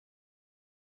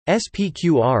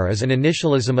SPQR is an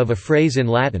initialism of a phrase in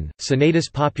Latin, Senatus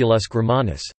Populusque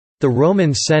Romanus, the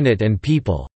Roman Senate and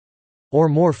people, or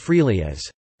more freely as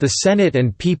the Senate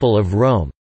and people of Rome.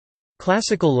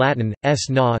 Classical Latin, s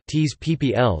na, tes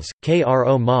ppls,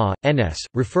 kro ma, ns,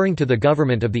 referring to the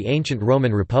government of the ancient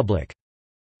Roman Republic.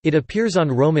 It appears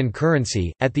on Roman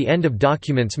currency, at the end of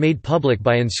documents made public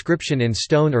by inscription in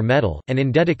stone or metal, and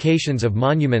in dedications of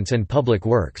monuments and public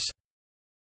works.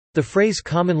 The phrase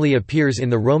commonly appears in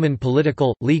the Roman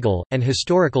political, legal, and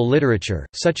historical literature,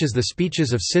 such as the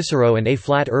speeches of Cicero and A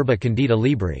Flat Urba Candida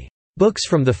Libri, books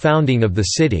from the founding of the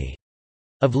city,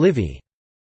 of Livy.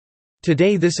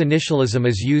 Today this initialism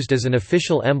is used as an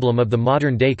official emblem of the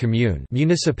modern-day commune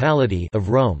municipality of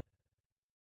Rome.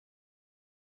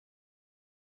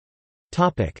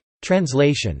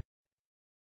 Translation.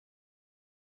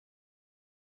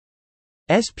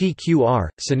 SPQR,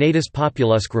 Senatus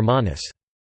Populusque Romanus.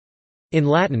 In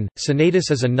Latin,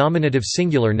 senatus is a nominative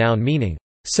singular noun meaning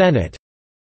senate.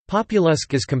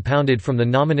 Populusque is compounded from the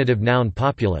nominative noun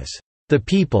populus, the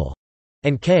people,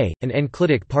 and k, an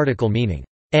enclitic particle meaning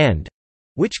and,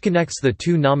 which connects the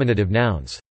two nominative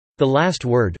nouns. The last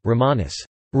word, Romanus,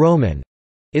 Roman,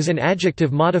 is an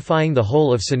adjective modifying the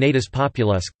whole of senatus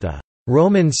populusque, the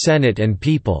Roman Senate and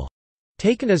people,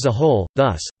 taken as a whole.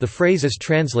 Thus, the phrase is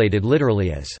translated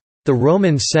literally as the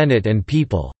Roman Senate and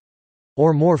people,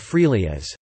 or more freely as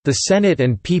the Senate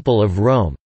and people of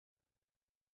Rome.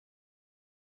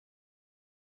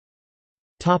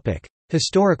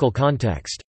 Historical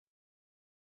context.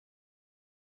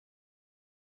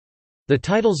 The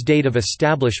title's date of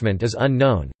establishment is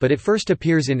unknown, but it first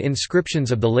appears in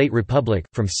inscriptions of the late Republic,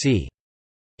 from c.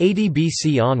 80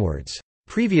 BC onwards.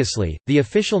 Previously, the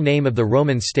official name of the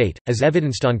Roman state, as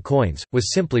evidenced on coins,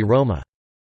 was simply Roma.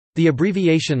 The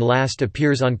abbreviation last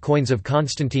appears on coins of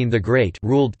Constantine the Great,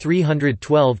 ruled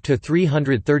 312 to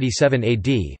 337 AD,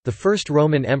 the first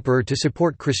Roman emperor to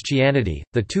support Christianity.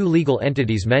 The two legal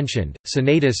entities mentioned,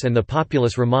 Senatus and the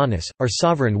Populus Romanus, are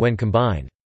sovereign when combined.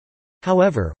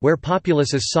 However, where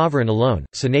Populus is sovereign alone,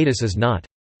 Senatus is not.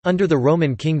 Under the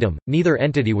Roman kingdom, neither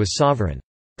entity was sovereign.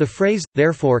 The phrase,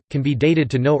 therefore, can be dated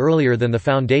to no earlier than the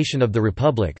foundation of the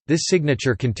Republic. This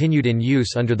signature continued in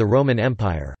use under the Roman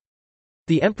Empire.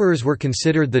 The emperors were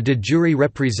considered the de jure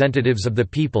representatives of the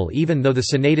people even though the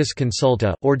Senatus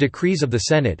Consulta, or decrees of the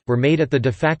Senate, were made at the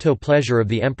de facto pleasure of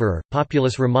the emperor.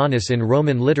 Populus Romanus in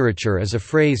Roman literature is a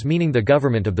phrase meaning the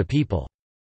government of the people.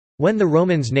 When the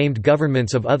Romans named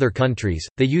governments of other countries,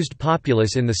 they used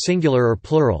populus in the singular or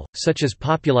plural, such as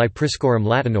populi priscorum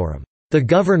Latinorum, the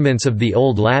governments of the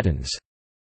Old Latins.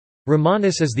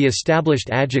 Romanus is the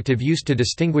established adjective used to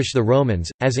distinguish the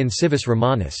Romans, as in civis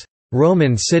Romanus,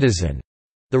 Roman citizen.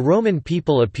 The Roman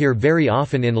people appear very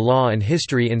often in law and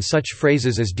history in such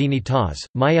phrases as dignitas,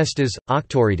 majestas,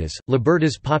 auctoritas,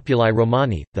 libertas populi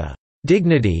Romani, the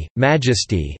dignity,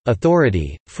 majesty,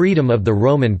 authority, freedom of the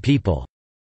Roman people.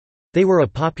 They were a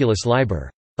populus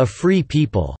liber, a free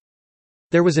people.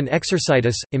 There was an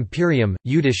exercitus, imperium,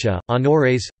 judicia,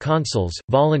 honores, consuls,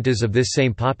 voluntas of this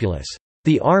same populace,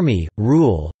 the army,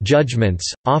 rule,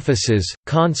 judgments, offices,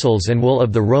 consuls and will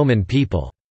of the Roman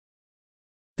people.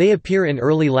 They appear in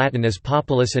early Latin as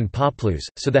populus and poplus,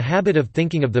 so the habit of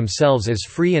thinking of themselves as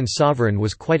free and sovereign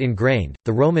was quite ingrained.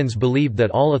 The Romans believed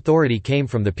that all authority came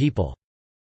from the people.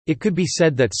 It could be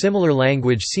said that similar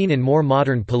language seen in more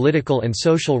modern political and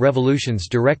social revolutions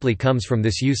directly comes from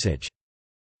this usage.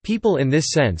 People in this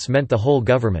sense meant the whole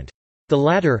government. The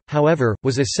latter, however,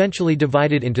 was essentially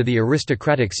divided into the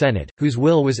aristocratic Senate, whose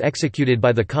will was executed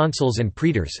by the consuls and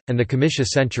praetors, and the comitia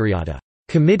centuriata,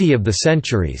 committee of the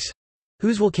centuries,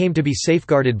 whose will came to be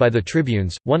safeguarded by the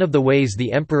tribunes. One of the ways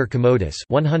the Emperor Commodus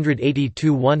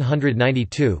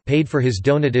 182–192 paid for his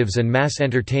donatives and mass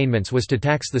entertainments was to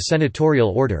tax the senatorial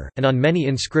order, and on many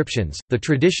inscriptions, the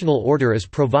traditional order is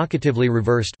provocatively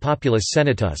reversed populus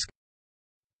senatusque.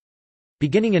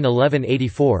 Beginning in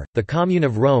 1184, the Commune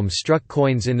of Rome struck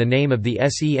coins in the name of the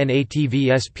Senatv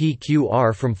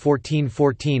SPQR from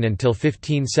 1414 until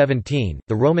 1517.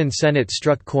 The Roman Senate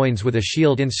struck coins with a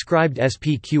shield inscribed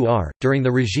SPQR. During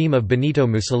the regime of Benito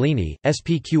Mussolini,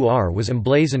 SPQR was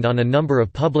emblazoned on a number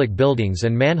of public buildings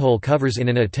and manhole covers in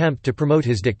an attempt to promote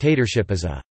his dictatorship as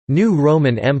a new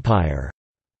Roman Empire.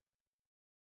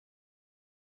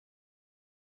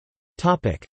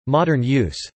 Modern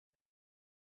use.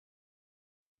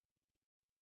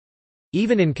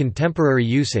 Even in contemporary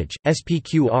usage,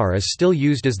 SPQR is still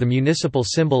used as the municipal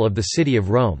symbol of the city of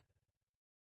Rome.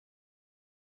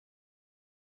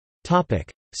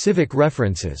 Civic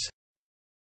references.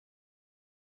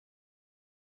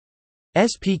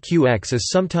 SPQX is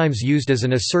sometimes used as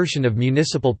an assertion of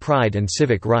municipal pride and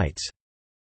civic rights.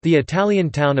 The Italian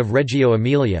town of Reggio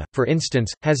Emilia, for instance,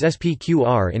 has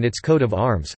SPQR in its coat of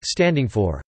arms, standing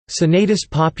for Senatus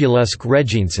Populusque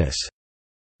Regiensis.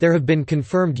 There have been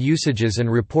confirmed usages and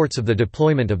reports of the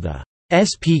deployment of the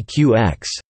SPQX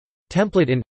template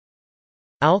in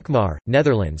Alkmaar,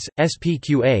 Netherlands,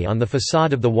 SPQA on the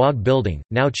facade of the WOG building,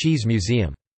 now Cheese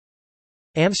Museum.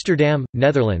 Amsterdam,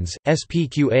 Netherlands,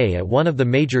 SPQA at one of the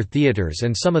major theatres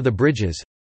and some of the bridges.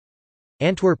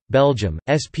 Antwerp, Belgium,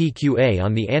 SPQA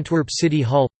on the Antwerp City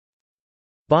Hall.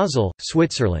 Basel,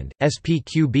 Switzerland,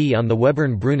 SPQB on the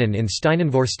Webernbrunnen in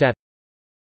Steinenvorstadt.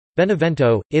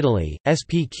 Benevento, Italy,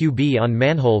 SPQB on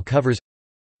manhole covers.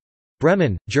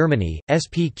 Bremen, Germany,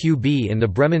 SPQB in the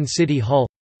Bremen City Hall.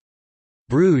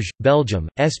 Bruges, Belgium,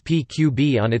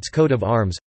 SPQB on its coat of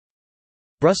arms.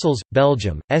 Brussels,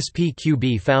 Belgium,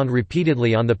 SPQB found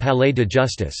repeatedly on the Palais de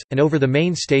Justice, and over the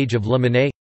main stage of Le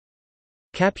Manet.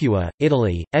 Capua,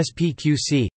 Italy,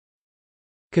 SPQC.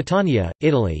 Catania,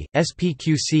 Italy,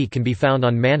 SPQC can be found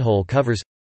on manhole covers.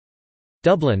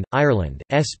 Dublin, Ireland,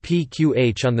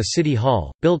 SPQH on the City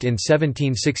Hall, built in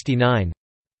 1769.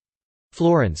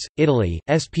 Florence, Italy,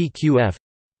 SPQF.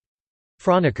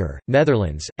 Franeker,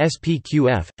 Netherlands,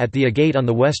 SPQF, at the agate on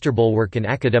the Westerbulwark in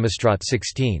Academiestraat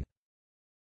 16.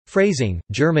 Freising,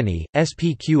 Germany,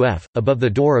 SPQF, above the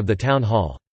door of the town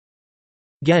hall.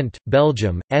 Ghent,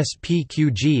 Belgium,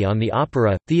 SPQG on the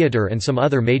Opera, Theatre and some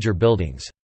other major buildings.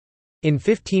 In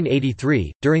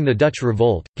 1583, during the Dutch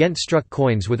Revolt, Ghent struck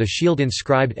coins with a shield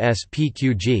inscribed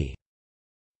SPQG.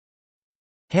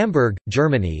 Hamburg,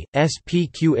 Germany,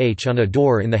 SPQH on a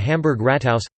door in the Hamburg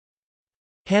Rathaus.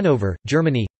 Hanover,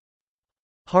 Germany.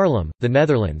 Haarlem, the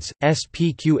Netherlands,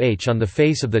 SPQH on the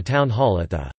face of the town hall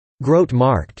at the Grote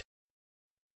Markt.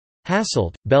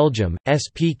 Hasselt, Belgium,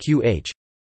 SPQH.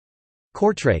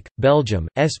 Kortrijk, Belgium,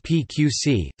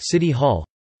 SPQC, City Hall.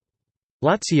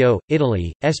 Lazio,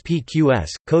 Italy, SPQS,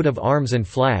 coat of arms and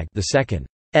flag. The second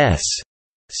S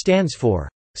stands for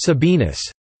Sabinus,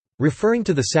 referring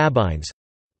to the Sabines.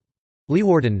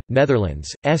 Leeuwarden, Netherlands,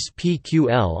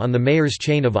 SPQL on the mayor's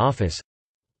chain of office.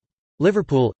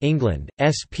 Liverpool, England,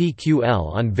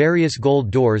 SPQL on various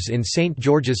gold doors in St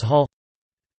George's Hall.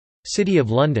 City of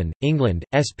London, England,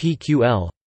 SPQL.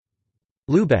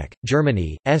 Lübeck,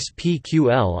 Germany,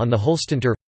 SPQL on the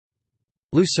Holstentor.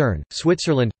 Lucerne,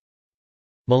 Switzerland.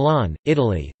 Milan,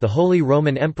 Italy, the Holy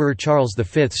Roman Emperor Charles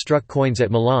V struck coins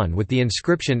at Milan with the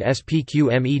inscription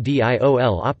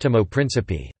SPQMEDIOL Optimo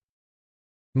Principi.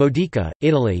 Modica,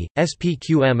 Italy,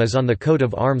 SPQM is on the coat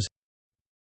of arms.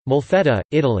 Molfetta,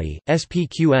 Italy,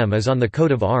 SPQM is on the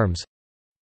coat of arms.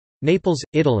 Naples,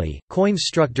 Italy, coins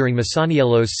struck during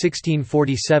Masaniello's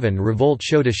 1647 revolt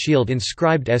showed a shield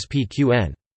inscribed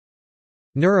SPQN.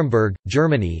 Nuremberg,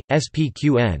 Germany,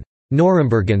 SPQN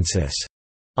Nurembergensis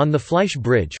on the Fleisch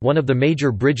Bridge, one of the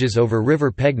major bridges over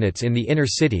River Pegnitz in the inner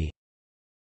city.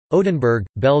 Odenburg,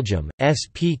 Belgium,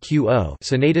 SPQO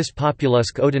Senatus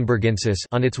Populusque Odenburgensis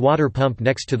on its water pump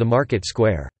next to the market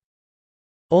square.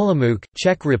 Olomouc,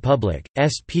 Czech Republic,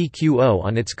 SPQO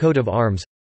on its coat of arms.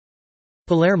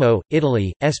 Palermo,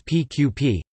 Italy,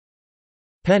 SPQP.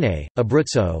 Penne,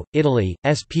 Abruzzo, Italy,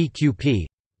 SPQP.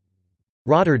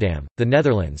 Rotterdam, the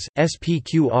Netherlands,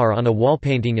 SPQR on a wall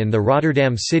painting in the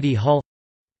Rotterdam City Hall.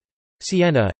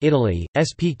 Siena, Italy,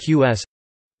 SPQS.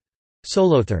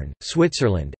 Solothurn,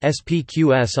 Switzerland,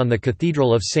 SPQS on the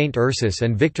Cathedral of St. Ursus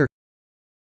and Victor.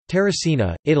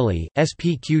 Terracina, Italy,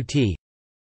 SPQT.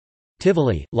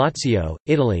 Tivoli, Lazio,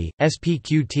 Italy,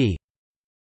 SPQT.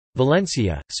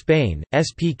 Valencia, Spain,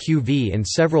 SPQV in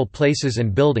several places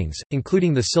and buildings,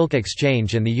 including the Silk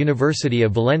Exchange and the University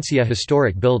of Valencia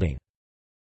Historic Building.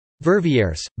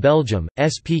 Verviers, Belgium,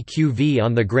 SPQV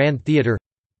on the Grand Theatre.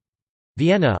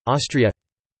 Vienna, Austria.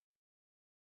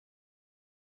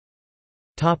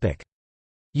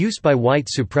 Use by white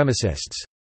supremacists.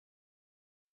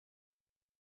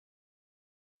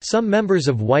 Some members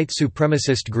of white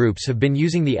supremacist groups have been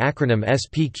using the acronym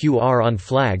SPQR on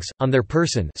flags, on their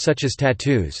person such as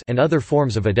tattoos and other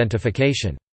forms of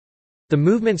identification. The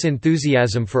movement's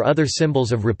enthusiasm for other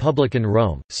symbols of Republican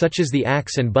Rome, such as the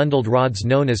axe and bundled rods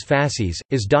known as fasces,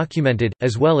 is documented,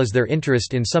 as well as their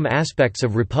interest in some aspects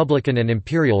of Republican and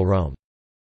Imperial Rome.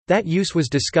 That use was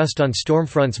discussed on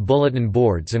Stormfront's bulletin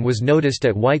boards and was noticed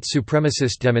at white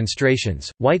supremacist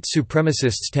demonstrations. White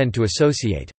supremacists tend to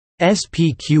associate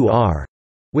SPQR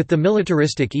with the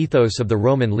militaristic ethos of the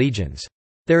Roman legions.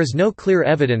 There is no clear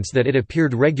evidence that it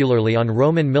appeared regularly on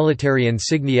Roman military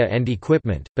insignia and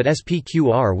equipment, but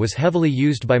SPQR was heavily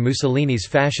used by Mussolini's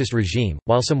fascist regime.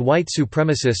 While some white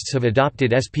supremacists have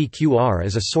adopted SPQR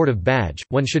as a sort of badge,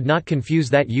 one should not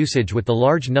confuse that usage with the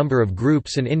large number of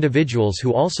groups and individuals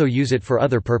who also use it for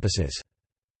other purposes.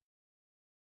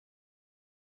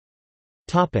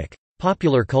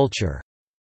 Popular culture.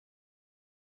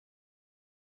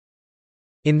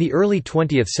 In the early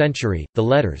 20th century, the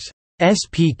letters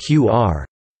SPQR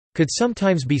could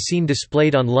sometimes be seen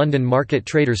displayed on London market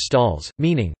traders' stalls,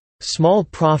 meaning, "small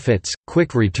profits,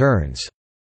 quick returns."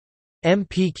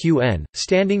 MPQN,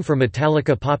 standing for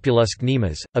Metallica Populusque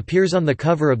Nimes, appears on the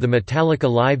cover of the Metallica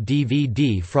live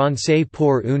DVD Français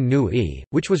pour une nuit,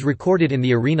 which was recorded in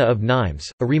the arena of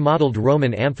Nimes, a remodeled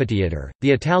Roman amphitheatre. The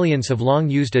Italians have long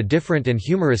used a different and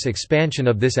humorous expansion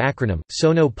of this acronym,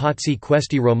 Sono pazzi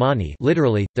questi Romani,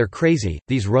 literally, they're crazy,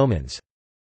 these Romans.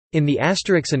 In the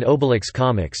Asterix and Obelix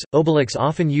comics, Obelix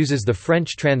often uses the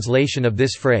French translation of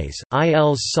this phrase,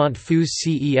 ils sont fous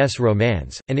ces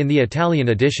romans, and in the Italian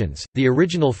editions, the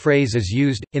original phrase is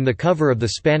used. In the cover of the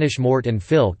Spanish Mort and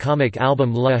Phil comic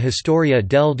album La Historia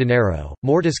del Dinero,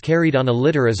 Mort is carried on a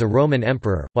litter as a Roman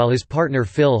emperor, while his partner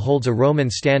Phil holds a Roman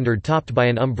standard topped by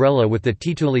an umbrella with the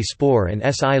tituli spore and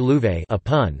si luve, a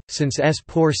pun, since s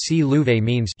por si luve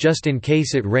means just in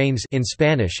case it rains in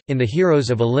Spanish. In the Heroes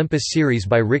of Olympus series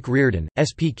by Rick Riordan,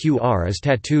 SPQR is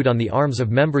tattooed on the arms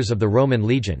of members of the Roman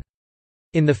legion.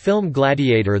 In the film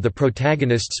Gladiator, the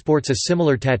protagonist sports a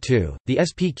similar tattoo. The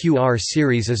SPQR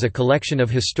series is a collection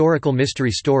of historical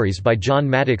mystery stories by John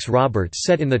Maddox Roberts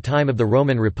set in the time of the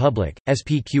Roman Republic.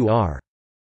 SPQR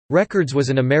Records was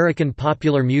an American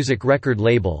popular music record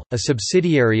label, a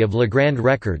subsidiary of Legrand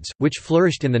Records, which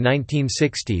flourished in the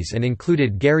 1960s and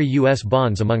included Gary U.S.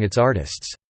 Bonds among its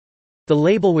artists. The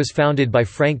label was founded by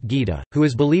Frank Guida, who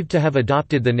is believed to have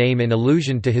adopted the name in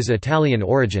allusion to his Italian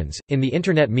origins. In the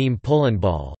internet meme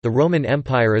Polenball, the Roman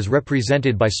Empire is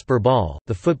represented by Spurball,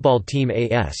 the football team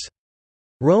AS.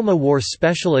 Roma wore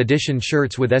special edition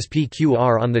shirts with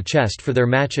SPQR on the chest for their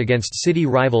match against city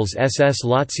rivals SS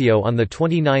Lazio on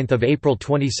 29 April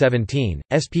 2017.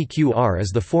 SPQR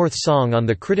is the fourth song on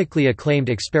the critically acclaimed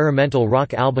experimental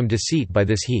rock album Deceit by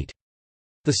This Heat.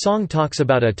 The song talks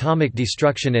about atomic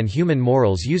destruction and human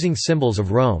morals using symbols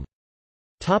of Rome.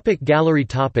 Gallery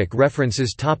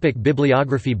References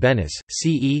Bibliography Bennis,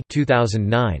 C.E.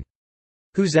 2009.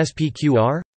 Who's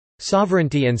SPQR?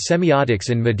 Sovereignty and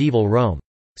Semiotics in Medieval Rome.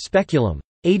 Speculum.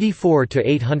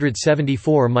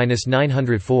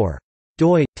 84–874–904.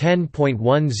 doi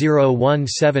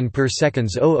 10.1017 per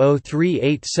seconds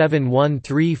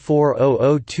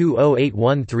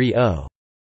 0038713400208130.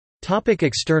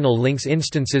 External links.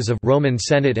 Instances of Roman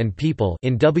Senate and People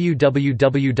in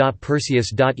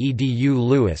www.perseus.edu.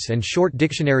 Lewis and Short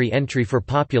Dictionary entry for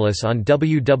Populus on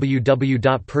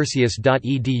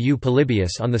www.perseus.edu.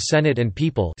 Polybius on the Senate and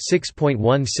People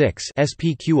 6.16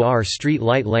 SPQR street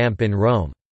light lamp in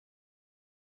Rome.